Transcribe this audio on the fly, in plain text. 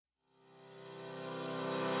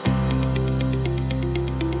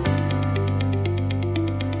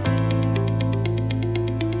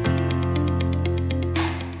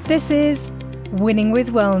This is Winning with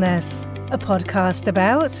Wellness, a podcast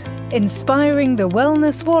about inspiring the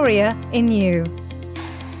wellness warrior in you.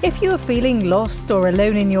 If you are feeling lost or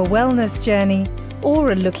alone in your wellness journey,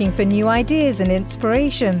 or are looking for new ideas and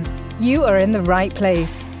inspiration, you are in the right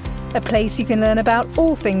place. A place you can learn about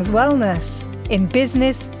all things wellness in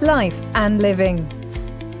business, life, and living.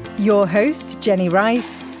 Your host, Jenny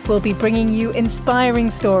Rice, will be bringing you inspiring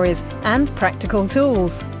stories and practical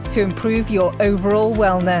tools to improve your overall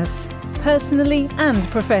wellness, personally and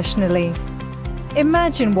professionally.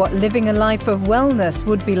 Imagine what living a life of wellness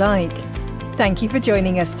would be like. Thank you for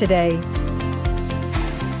joining us today.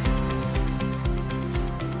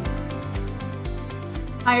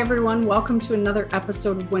 Hi, everyone. Welcome to another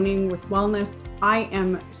episode of Winning with Wellness. I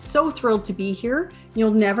am so thrilled to be here.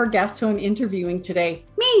 You'll never guess who I'm interviewing today.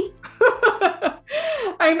 Me!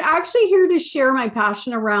 I'm actually here to share my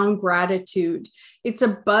passion around gratitude. It's a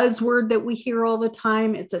buzzword that we hear all the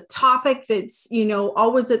time. It's a topic that's,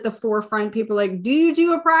 always at the forefront. People are like, do you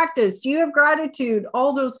do a practice? Do you have gratitude?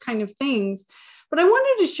 All those kind of things. But I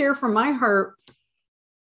wanted to share from my heart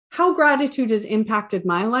how gratitude has impacted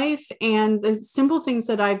my life and the simple things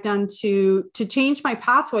that I've done to change my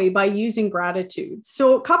pathway by using gratitude.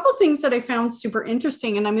 So a couple of things that I found super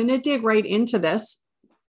interesting, and I'm going to dig right into this.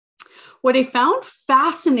 What I found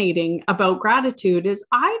fascinating about gratitude is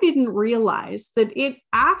I didn't realize that it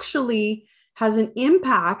actually has an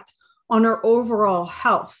impact on our overall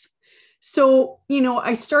health. So,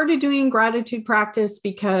 I started doing gratitude practice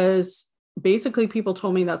because basically people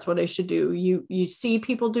told me that's what I should do. You see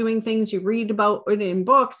people doing things, you read about it in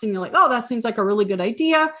books, and you're like, oh, that seems like a really good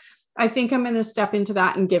idea. I think I'm going to step into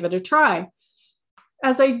that and give it a try.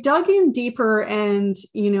 As I dug in deeper and,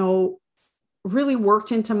 really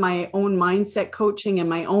worked into my own mindset coaching and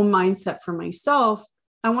my own mindset for myself,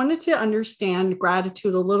 I wanted to understand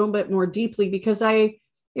gratitude a little bit more deeply because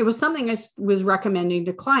it was something I was recommending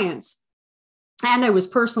to clients and I was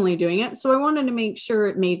personally doing it. So I wanted to make sure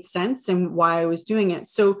it made sense and why I was doing it.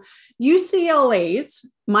 So UCLA's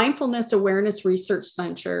Mindfulness Awareness Research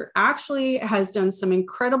Center actually has done some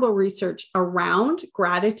incredible research around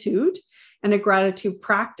gratitude and a gratitude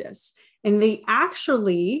practice. And they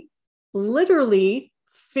actually literally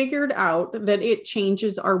figured out that it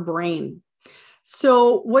changes our brain.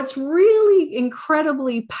 So what's really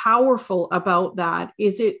incredibly powerful about that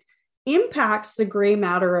is it impacts the gray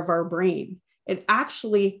matter of our brain. It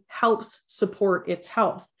actually helps support its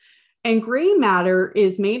health. And gray matter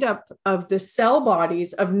is made up of the cell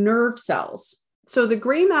bodies of nerve cells. So the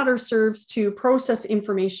gray matter serves to process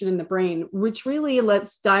information in the brain, which really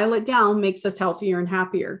lets dial it down, makes us healthier and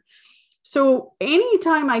happier. So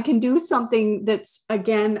anytime I can do something that's,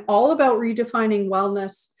 again, all about redefining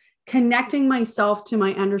wellness, connecting myself to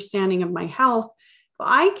my understanding of my health,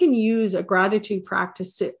 I can use a gratitude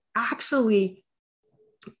practice to actually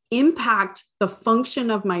impact the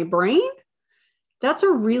function of my brain. That's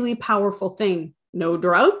a really powerful thing. No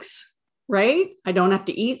drugs, right? I don't have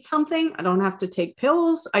to eat something. I don't have to take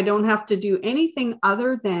pills. I don't have to do anything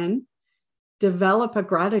other than develop a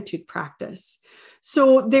gratitude practice.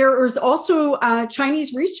 So there is also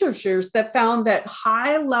Chinese researchers that found that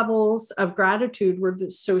high levels of gratitude were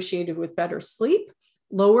associated with better sleep,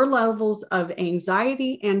 lower levels of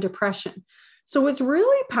anxiety and depression. So what's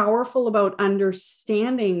really powerful about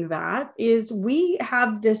understanding that is we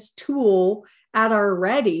have this tool at our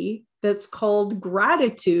ready that's called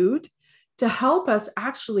gratitude to help us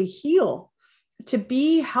actually heal, to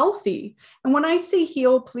be healthy. And when I say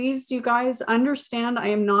heal, please, you guys understand, I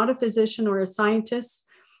am not a physician or a scientist.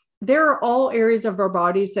 There are all areas of our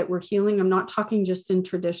bodies that we're healing. I'm not talking just in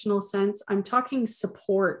traditional sense. I'm talking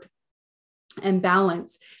support and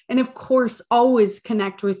balance. And of course, always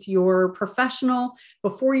connect with your professional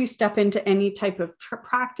before you step into any type of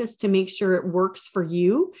practice to make sure it works for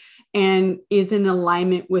you and is in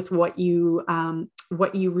alignment with what you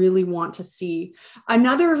really want to see.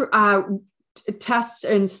 Another test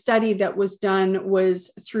and study that was done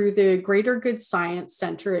was through the Greater Good Science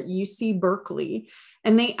Center at UC Berkeley,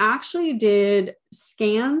 and they actually did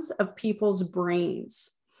scans of people's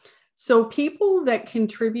brains. So people that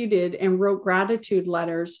contributed and wrote gratitude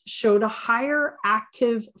letters showed a higher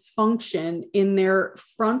active function in their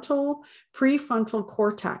prefrontal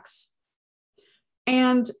cortex.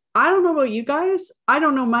 And I don't know about you guys. I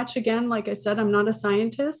don't know much. Again, like I said, I'm not a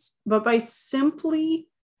scientist, but by simply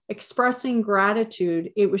expressing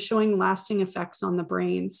gratitude, it was showing lasting effects on the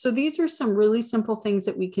brain. So these are some really simple things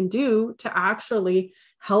that we can do to actually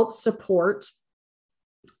help support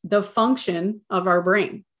the function of our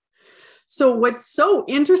brain. So what's so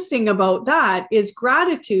interesting about that is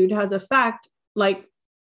gratitude has effect like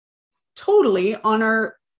totally on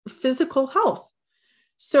our physical health.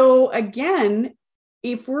 So again,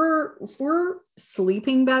 if we're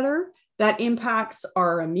sleeping better, that impacts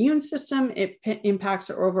our immune system. It impacts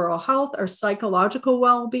our overall health, our psychological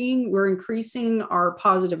well-being. We're increasing our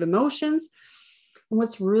positive emotions. And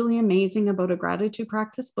what's really amazing about a gratitude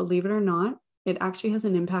practice, believe it or not, it actually has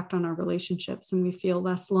an impact on our relationships, and we feel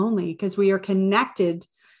less lonely because we are connected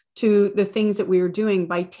to the things that we are doing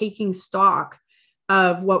by taking stock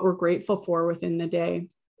of what we're grateful for within the day.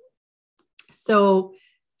 So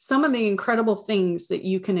some of the incredible things that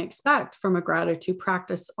you can expect from a gratitude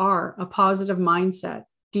practice are a positive mindset,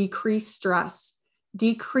 decreased stress,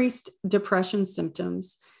 decreased depression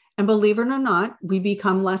symptoms. And believe it or not, we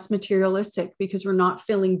become less materialistic because we're not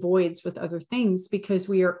filling voids with other things, because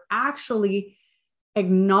we are actually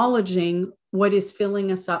acknowledging what is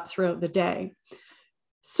filling us up throughout the day.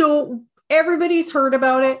 So everybody's heard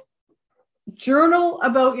about it. Journal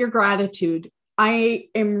about your gratitude. I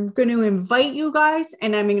am going to invite you guys,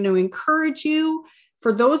 and I'm going to encourage you.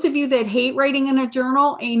 For those of you that hate writing in a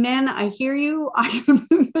journal, amen. I hear you. I am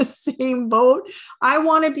in the same boat. I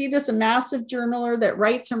want to be this massive journaler that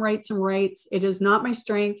writes and writes and writes. It is not my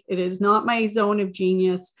strength. It is not my zone of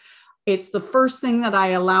genius. It's the first thing that I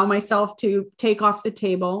allow myself to take off the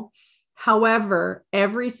table. However,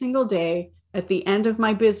 every single day at the end of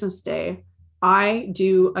my business day, I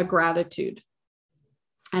do a gratitude.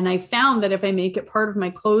 And I found that if I make it part of my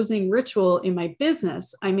closing ritual in my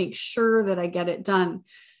business, I make sure that I get it done.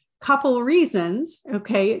 Couple of reasons.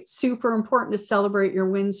 Okay. It's super important to celebrate your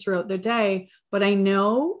wins throughout the day, but I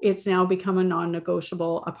know it's now become a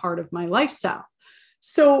non-negotiable, a part of my lifestyle.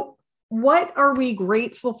 So what are we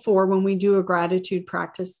grateful for when we do a gratitude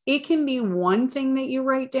practice? It can be one thing that you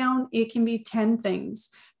write down. It can be 10 things,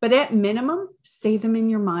 but at minimum, say them in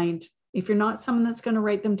your mind. If you're not someone that's going to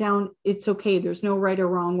write them down, it's okay. There's no right or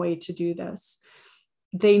wrong way to do this.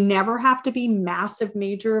 They never have to be massive,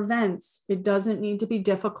 major events. It doesn't need to be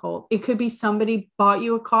difficult. It could be somebody bought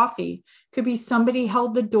you a coffee. It could be somebody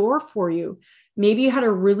held the door for you. Maybe you had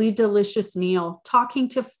a really delicious meal, talking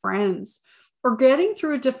to friends, or getting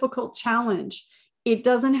through a difficult challenge. It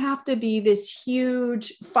doesn't have to be this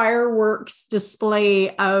huge fireworks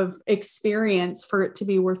display of experience for it to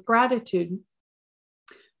be worth gratitude.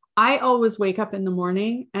 I always wake up in the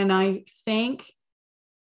morning and I thank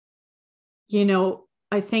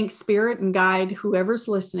spirit and guide, whoever's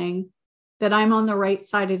listening, that I'm on the right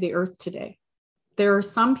side of the earth today. There are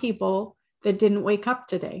some people that didn't wake up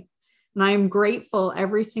today. And I am grateful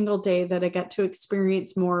every single day that I get to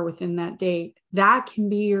experience more within that day. That can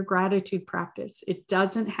be your gratitude practice. It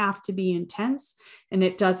doesn't have to be intense, and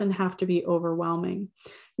it doesn't have to be overwhelming.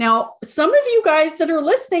 Now, some of you guys that are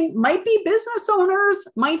listening might be business owners,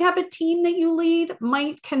 might have a team that you lead,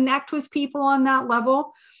 might connect with people on that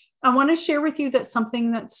level. I want to share with you that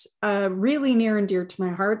something that's really near and dear to my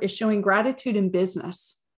heart is showing gratitude in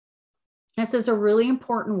business. This is a really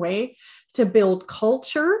important way to build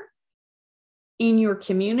culture in your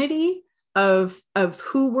community of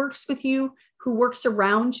who works with you, who works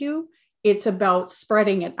around you. It's about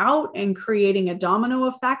spreading it out and creating a domino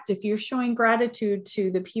effect. If you're showing gratitude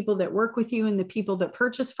to the people that work with you and the people that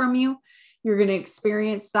purchase from you, you're going to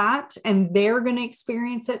experience that, and they're going to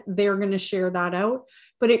experience it. They're going to share that out,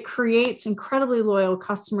 but it creates incredibly loyal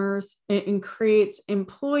customers. It creates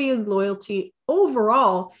employee loyalty.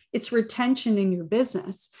 Overall, it's retention in your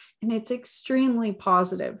business, and it's extremely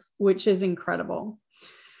positive, which is incredible.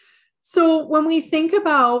 So when we think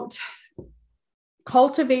about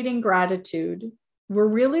cultivating gratitude, we're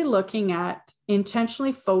really looking at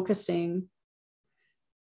intentionally focusing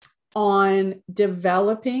on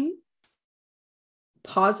developing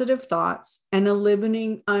positive thoughts and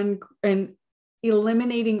eliminating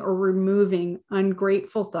or removing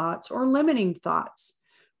ungrateful thoughts or limiting thoughts.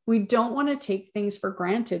 We don't want to take things for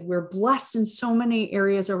granted. We're blessed in so many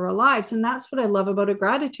areas of our lives. And that's what I love about a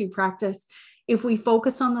gratitude practice. If we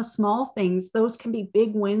focus on the small things, those can be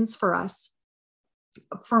big wins for us.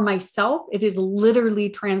 For myself, it has literally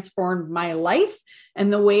transformed my life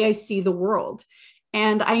and the way I see the world.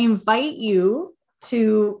 And I invite you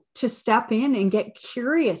to step in and get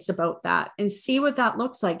curious about that and see what that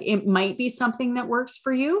looks like. It might be something that works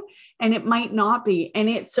for you, and it might not be, and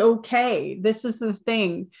it's okay. This is the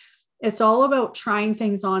thing. It's all about trying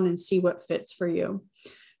things on and see what fits for you.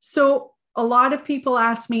 So a lot of people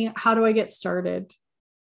ask me, how do I get started?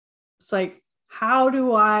 It's like, how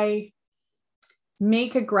do I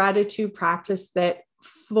make a gratitude practice that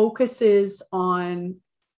focuses on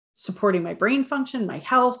supporting my brain function, my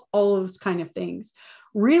health, all of those kind of things?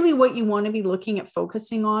 Really what you want to be looking at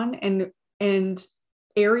focusing on and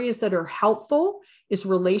areas that are helpful is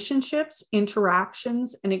relationships,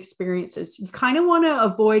 interactions, and experiences. You kind of want to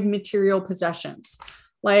avoid material possessions.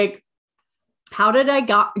 Like, how did I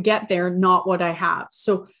get there? Not what I have.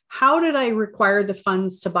 So how did I require the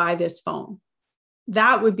funds to buy this phone?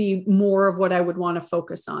 That would be more of what I would want to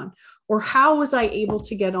focus on. Or how was I able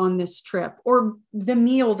to get on this trip? Or the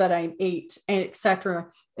meal that I ate, etc.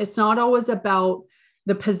 It's not always about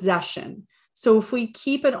the possession. So if we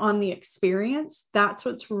keep it on the experience, that's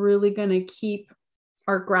what's really going to keep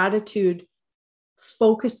our gratitude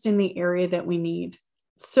focused in the area that we need.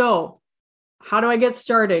 So how do I get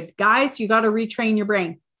started? Guys, you got to retrain your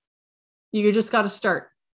brain. You just got to start.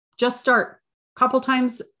 Just start a couple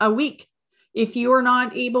times a week. If you are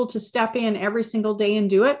not able to step in every single day and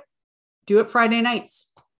do it Friday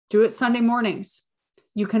nights, do it Sunday mornings.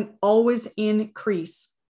 You can always increase.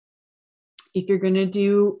 If you're going to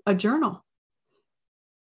do a journal,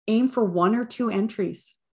 aim for 1 or 2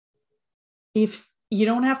 entries. If you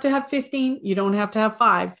don't have to have 15, you don't have to have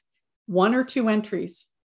 5, 1 or 2 entries,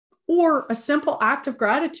 or a simple act of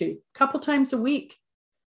gratitude a couple times a week.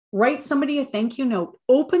 Write somebody a thank you note.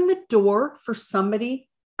 Open the door for somebody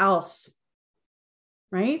else,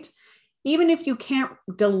 right? Even if you can't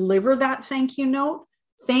deliver that thank you note,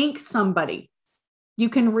 thank somebody. You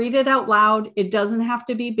can read it out loud. It doesn't have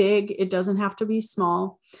to be big. It doesn't have to be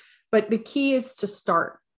small, but the key is to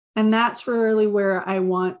start. And that's really where I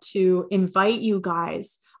want to invite you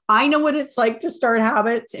guys. I know what it's like to start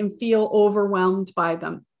habits and feel overwhelmed by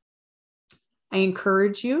them. I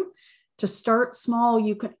encourage you to start small.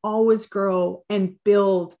 You can always grow and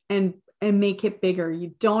build and make it bigger.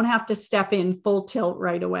 You don't have to step in full tilt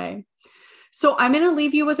right away. So I'm going to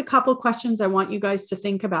leave you with a couple of questions I want you guys to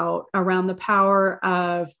think about around the power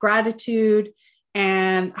of gratitude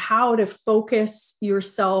and how to focus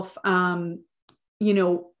yourself,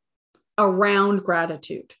 around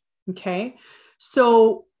gratitude. Okay.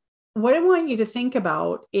 So what I want you to think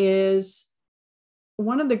about is,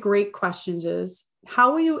 one of the great questions is,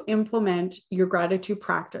 how will you implement your gratitude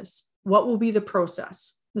practice? What will be the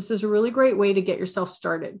process? This is a really great way to get yourself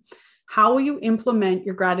started. How will you implement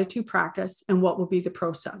your gratitude practice, and what will be the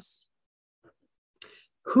process?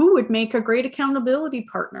 Who would make a great accountability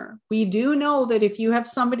partner? We do know that if you have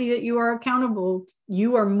somebody that you are accountable,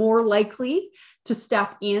 you are more likely to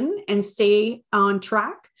step in and stay on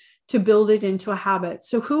track to build it into a habit.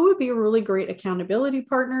 So who would be a really great accountability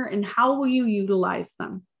partner, and how will you utilize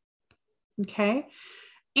them? Okay.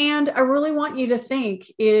 And I really want you to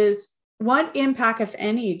think is, what impact, if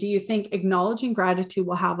any, do you think acknowledging gratitude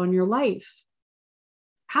will have on your life?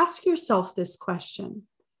 Ask yourself this question.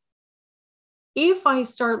 If I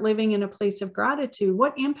start living in a place of gratitude,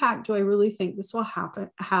 what impact do I really think this will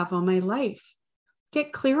have on my life?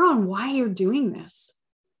 Get clear on why you're doing this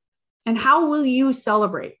and how will you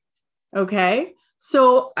celebrate? Okay.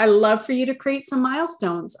 So I love for you to create some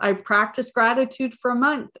milestones. I practiced gratitude for a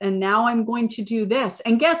month and now I'm going to do this.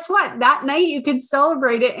 And guess what? That night you can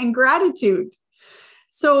celebrate it in gratitude.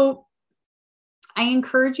 So I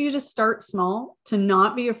encourage you to start small, to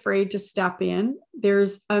not be afraid to step in.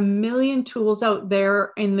 There's a million tools out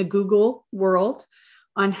there in the Google world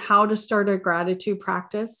on how to start a gratitude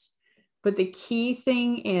practice. But the key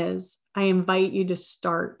thing is, I invite you to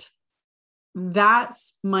start.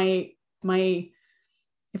 That's my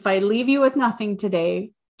if I leave you with nothing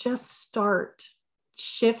today, just start.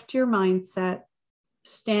 Shift your mindset,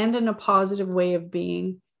 stand in a positive way of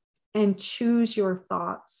being, and choose your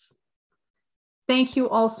thoughts. Thank you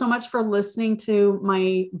all so much for listening to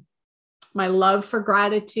my love for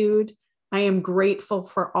gratitude. I am grateful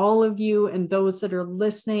for all of you and those that are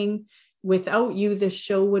listening. Without you, this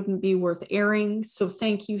show wouldn't be worth airing. So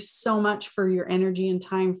thank you so much for your energy and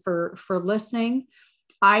time for listening.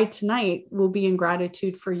 I tonight will be in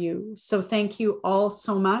gratitude for you. So thank you all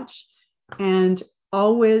so much. And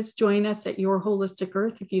always join us at Your Holistic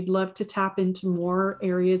Earth if you'd love to tap into more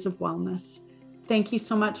areas of wellness. Thank you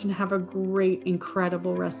so much and have a great,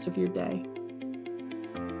 incredible rest of your day.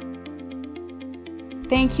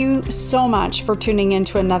 Thank you so much for tuning in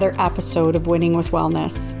to another episode of Winning with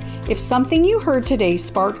Wellness. If something you heard today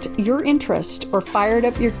sparked your interest or fired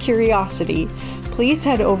up your curiosity, please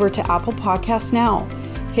head over to Apple Podcasts now.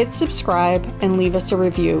 Hit subscribe and leave us a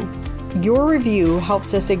review. Your review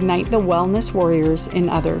helps us ignite the wellness warriors in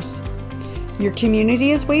others. Your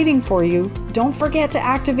community is waiting for you. Don't forget to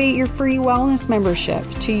activate your free wellness membership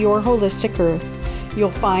to Your Holistic Earth. You'll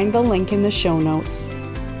find the link in the show notes.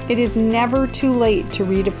 It is never too late to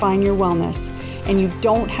redefine your wellness, and you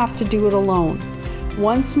don't have to do it alone.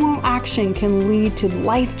 One small action can lead to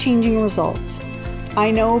life-changing results. I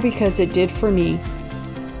know because it did for me.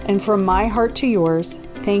 And from my heart to yours,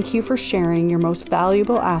 Thank you for sharing your most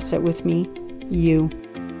valuable asset with me, you.